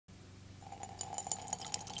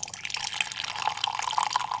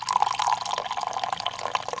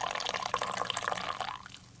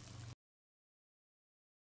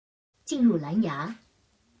进入蓝牙，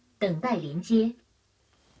等待连接。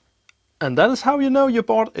 And that is how you know you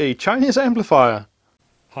bought a Chinese amplifier.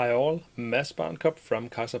 Hi all, Mads Barnkop from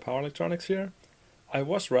Kaizer Power Electronics here. I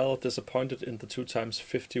was rather disappointed in the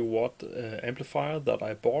 2x50 watt amplifier that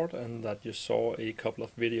I bought and that you saw a couple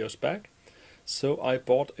of videos back. So I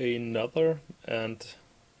bought another and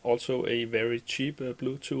also a very cheap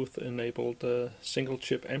Bluetooth enabled single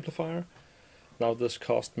chip amplifier. Now this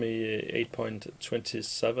cost me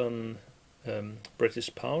 8.27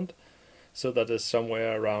 British pound. So that is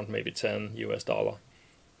somewhere around maybe $10 US.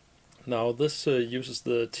 Now this uses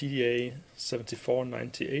the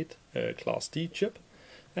TDA7498 Class D chip,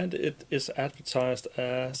 and it is advertised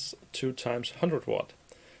as 2x100 watt.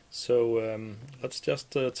 So let's just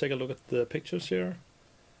take a look at the pictures here,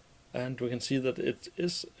 and we can see that it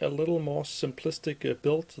is a little more simplistic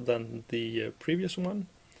build than the previous one.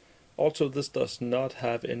 Also, this does not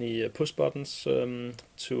have any push buttons to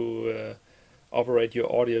operate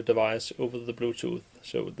your audio device over the Bluetooth.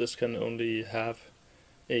 So this can only have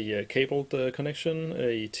a cabled connection,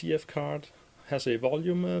 a TF card, has a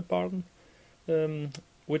volume button,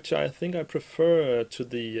 which I think I prefer to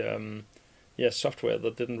the software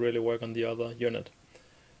that didn't really work on the other unit.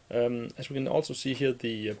 As we can also see here,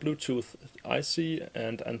 the Bluetooth IC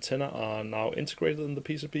and antenna are now integrated in the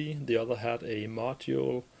PCB. The other had a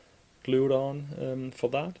module glued on for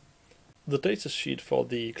that. The datasheet for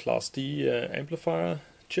the Class D amplifier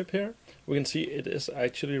chip here, we can see it is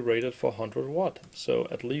actually rated for 100 watt, so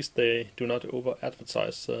at least they do not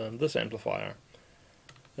over-advertise this amplifier.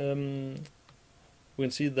 We can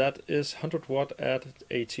see that is 100 watt at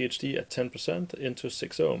a THD at 10% into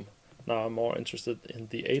 6 ohm. Now I'm more interested in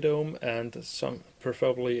the 8 ohm and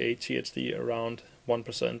preferably a THD around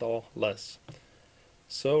 1% or less.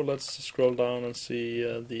 So let's scroll down and see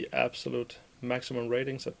the absolute maximum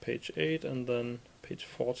ratings at page 8 and then page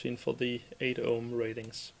 14 for the 8 ohm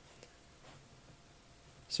ratings.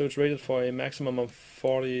 So it's rated for a maximum of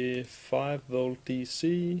 45 volt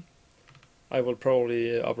DC. I will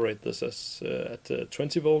probably operate this as at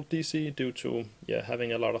 20 volt DC due to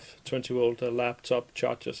having a lot of 20 volt laptop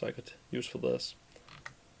chargers I could use for this.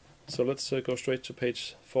 So let's go straight to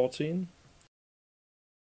page 14.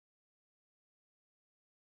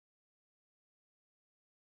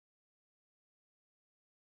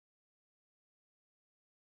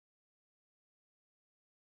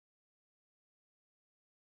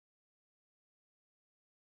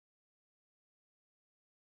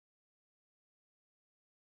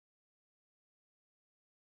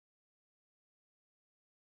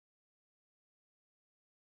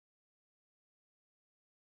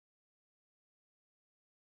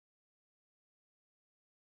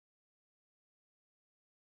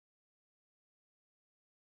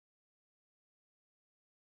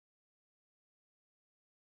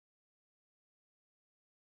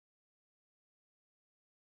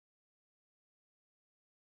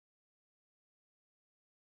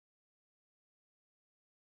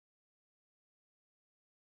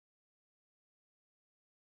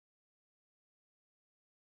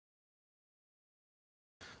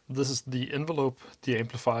 This is the envelope the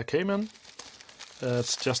amplifier came in.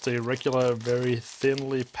 It's just a regular, very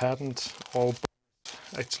thinly patterned, all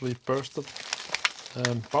actually bursted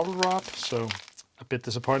bubble wrap, so a bit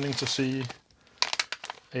disappointing to see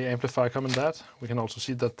a amplifier come in that. We can also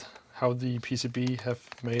see that how the PCB have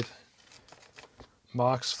made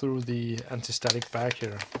marks through the anti-static bag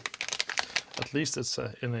here. At least it's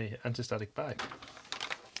in a anti-static bag.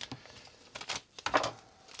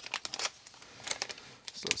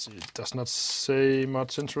 So let's see, it does not say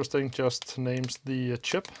much interesting, just names the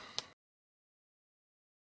chip.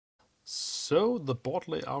 So the board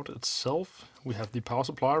layout itself, we have the power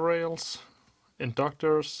supply rails,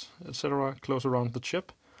 inductors, etc. close around the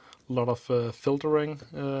chip. A lot of filtering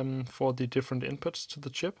for the different inputs to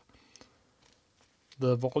the chip.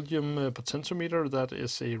 The volume potentiometer, that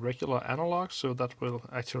is a regular analog, so that will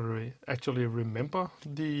actually remember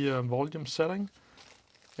the volume setting.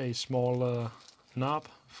 A small knob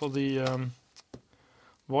for the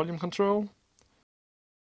volume control.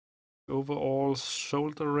 Overall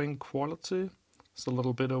soldering quality. It's a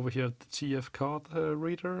little bit over here at the TF card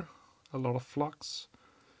reader. A lot of flux.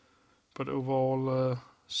 But overall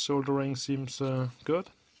soldering seems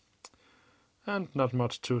good. And not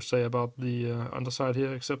much to say about the underside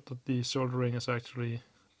here, except that the soldering is actually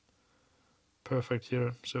perfect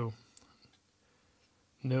here. So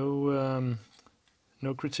no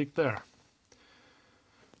critique there.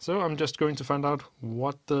 So I'm just going to find out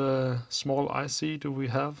what small IC do we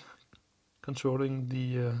have controlling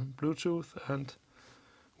the Bluetooth and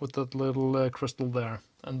with that little crystal there.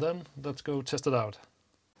 And then let's go test it out.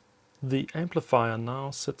 The amplifier now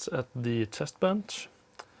sits at the test bench.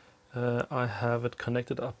 I have it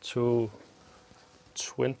connected up to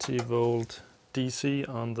 20 volt DC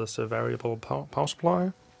on this variable power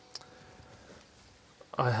supply.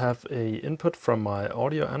 I have a input from my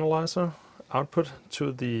audio analyzer, output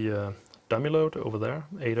to the dummy load over there,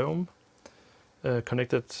 8 ohm,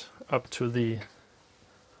 connected up to the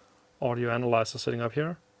audio analyzer sitting up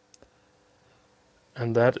here.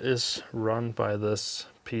 And that is run by this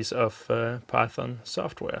piece of Python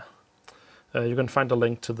software. You can find a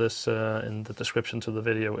link to this in the description to the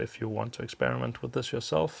video if you want to experiment with this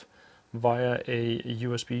yourself via a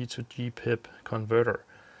USB to GPIP converter.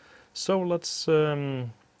 So let's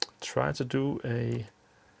try to do a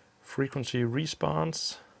frequency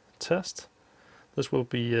response test. This will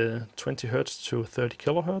be 20 Hz to 30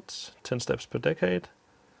 kHz, 10 steps per decade,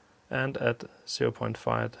 and at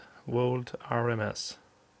 0.5 volt RMS.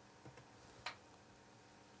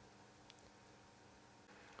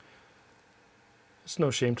 It's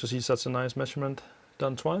no shame to see such a nice measurement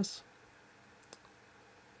done twice.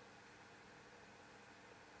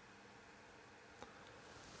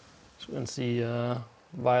 So you can see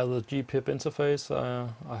via the GPIP interface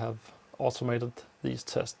I have automated these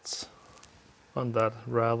tests on that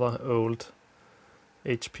rather old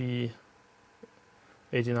HP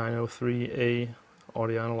 8903A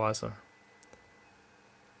audio analyzer.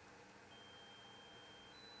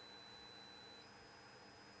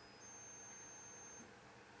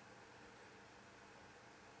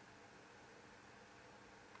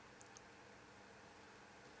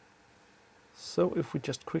 So if we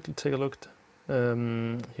just quickly take a look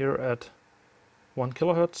here at 1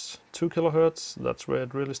 kHz, 2 kHz, that's where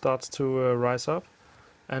it really starts to rise up.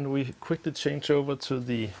 And we quickly change over to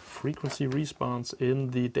the frequency response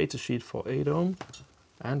in the datasheet for 8 ohm.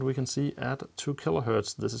 And we can see at 2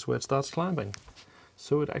 kHz, this is where it starts climbing.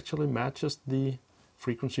 So it actually matches the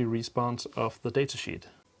frequency response of the datasheet.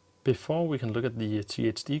 Before we can look at the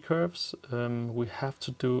THD curves, we have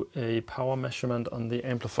to do a power measurement on the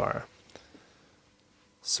amplifier.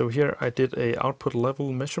 So here I did a output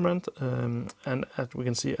level measurement, and we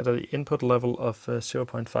can see at the input level of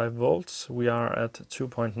 0.5 volts, we are at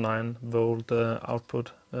 2.9 volt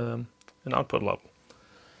output, an output level.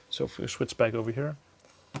 So if we switch back over here,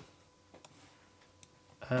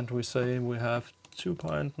 and we say we have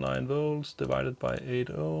 2.9 volts divided by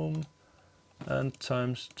 8 ohm, and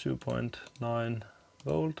times 2.9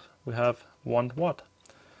 volt, we have 1 watt.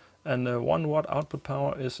 And 1 watt output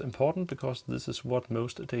power is important because this is what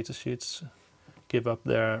most datasheets give up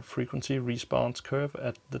their frequency response curve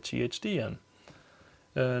at the THD+n.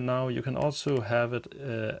 Now you can also have it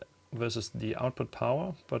versus the output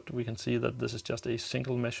power, but we can see that this is just a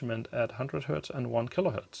single measurement at 100 Hz and 1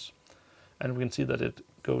 kHz. And we can see that it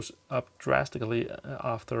goes up drastically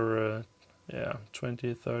after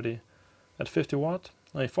 20, 30, at 50 watt,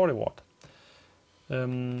 40 watt.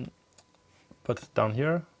 But down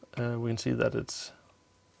here, we can see that it's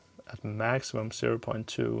at maximum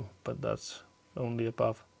 0.2, but that's only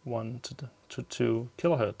above 1 to 2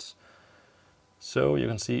 kHz. So you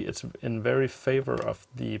can see it's in very favor of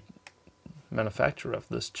the manufacturer of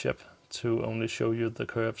this chip to only show you the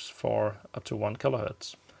curves for up to 1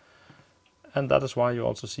 kHz. And that is why you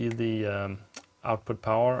also see the output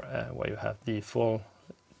power where you have the full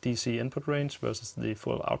DC input range versus the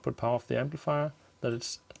full output power of the amplifier, that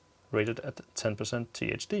it's rated at 10%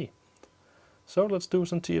 THD. So let's do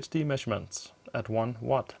some THD measurements at 1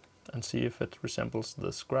 watt and see if it resembles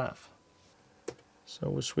this graph. So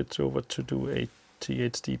we switch over to do a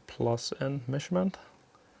THD+n measurement.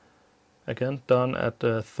 Again, done at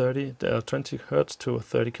 20 Hz to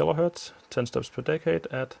 30 kHz, 10 steps per decade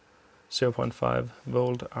at 0.5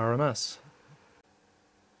 volt RMS.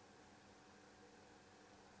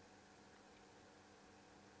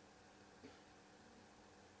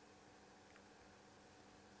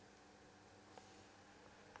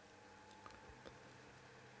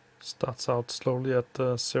 Starts out slowly at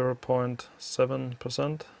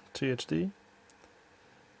 0.7% THD,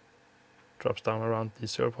 drops down around the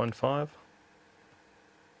 0.5.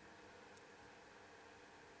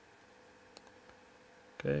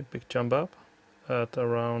 Okay, big jump up at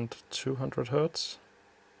around 200 Hz.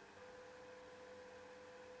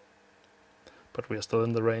 But we are still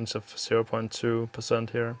in the range of 0.2%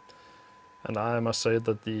 here. And I must say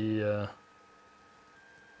that the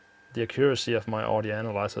accuracy of my audio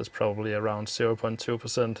analyzer is probably around 0.2%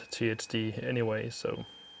 THD anyway, so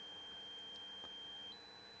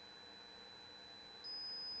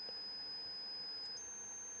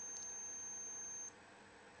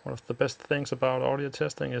one of the best things about audio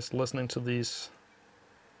testing is listening to these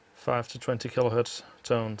 5 to 20 kHz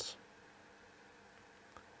tones.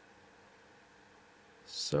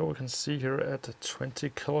 So we can see here at 20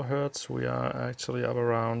 kilohertz we are actually up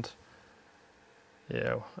around,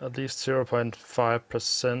 yeah, at least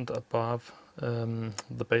 0.5% above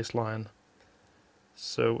the baseline.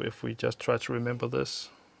 So if we just try to remember this,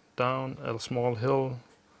 down at a small hill,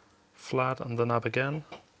 flat, and then up again,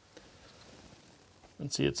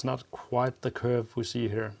 and see it's not quite the curve we see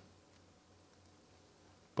here.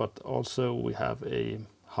 But also we have a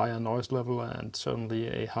higher noise level and certainly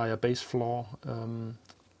a higher bass floor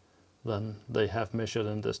than they have measured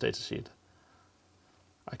in this datasheet.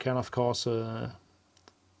 I can of course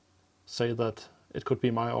say that it could be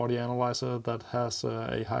my audio analyzer that has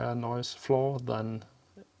a higher noise floor than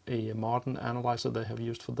a modern analyzer they have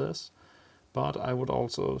used for this, but I would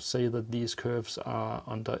also say that these curves are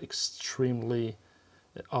under extremely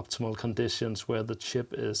optimal conditions where the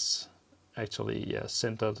chip is actually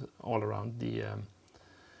centered all around the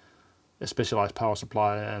a specialized power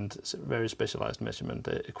supply and very specialized measurement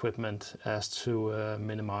equipment as to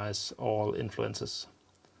minimize all influences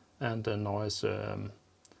and noise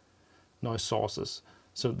sources.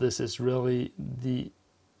 So this is really the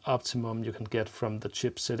optimum you can get from the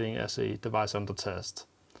chip sitting as a device under test.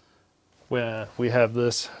 Where we have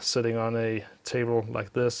this sitting on a table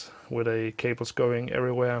like this with a cables going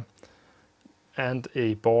everywhere and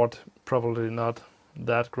a board probably not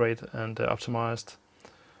that great and optimized.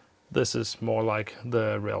 This is more like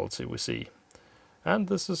the reality we see. And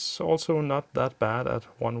this is also not that bad at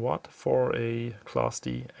 1 watt for a Class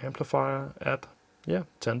D amplifier at, yeah,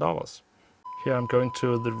 $10. Here I'm going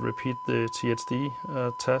to repeat the THD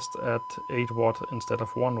test at 8 watt instead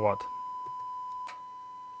of 1 watt.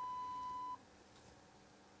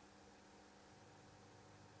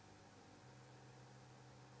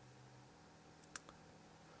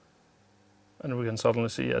 And we can suddenly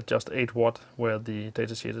see at just 8 watt, where the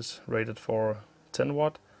datasheet is rated for 10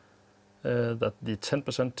 watt, that the 10%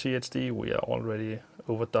 THD, we are already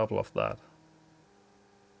over double of that.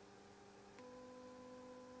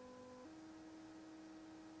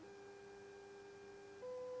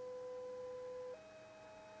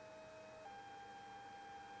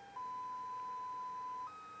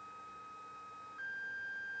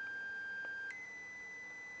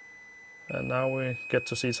 And now we get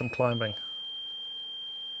to see some climbing.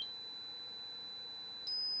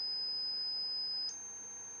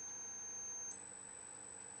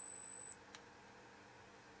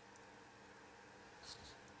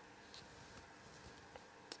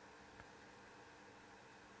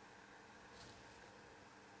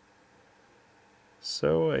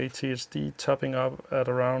 So a THD topping up at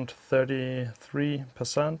around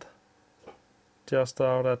 33%, just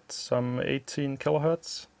out at some 18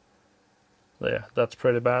 kilohertz. Yeah, that's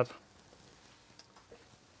pretty bad.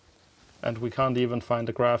 And we can't even find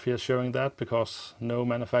a graph here showing that, because no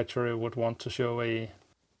manufacturer would want to show a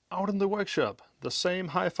out in the workshop, the same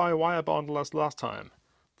hi-fi wire bundle as last time,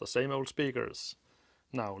 the same old speakers.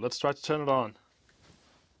 Now let's try to turn it on.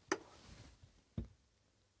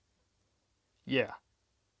 Yeah.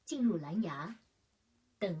 进入蓝牙，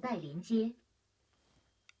等待连接。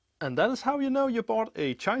 And that is how you know you bought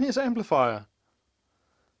a Chinese amplifier.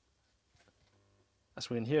 As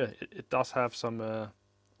we can hear, it does have some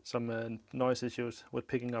noise issues with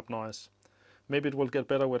picking up noise. Maybe it will get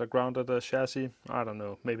better with a grounded chassis. I don't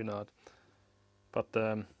know, maybe not. But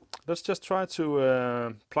let's just try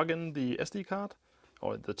to plug in the SD card,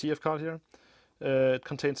 or the TF card here. It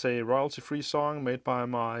contains a royalty-free song made by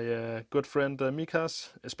my good friend Mikas,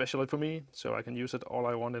 especially for me, so I can use it all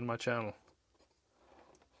I want in my channel.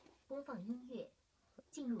 播放音乐，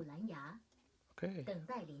进入蓝牙， Okay. 等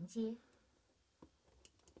待连接。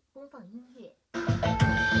播放音乐。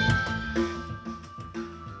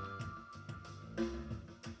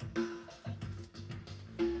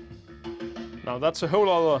 Now that's a whole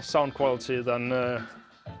other sound quality than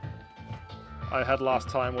I had last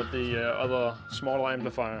time with the other smaller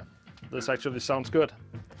amplifier. This actually sounds good.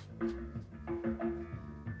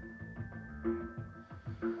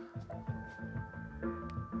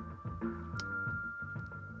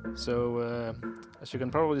 So as you can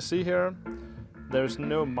probably see here, there's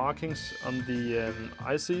no markings on the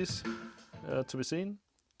ICs to be seen.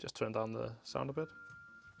 Just turn down the sound a bit.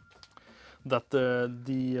 That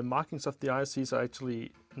the markings of the ICs are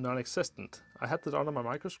actually non-existent. I had that under my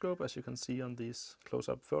microscope, as you can see on these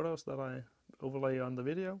close-up photos that I overlay on the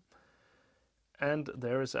video, and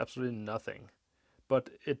there is absolutely nothing. But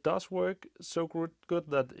it does work so good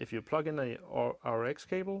that if you plug in a RX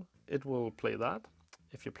cable, it will play that.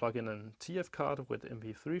 If you plug in a TF card with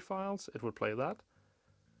MP3 files, it will play that.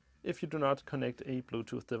 If you do not connect a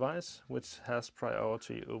Bluetooth device, which has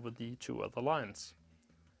priority over the 2 other lines.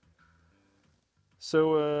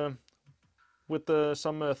 So with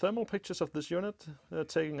some thermal pictures of this unit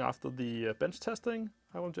taken after the bench testing,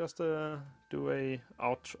 I will just do a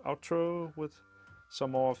outro with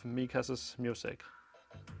some more of Mikas's music.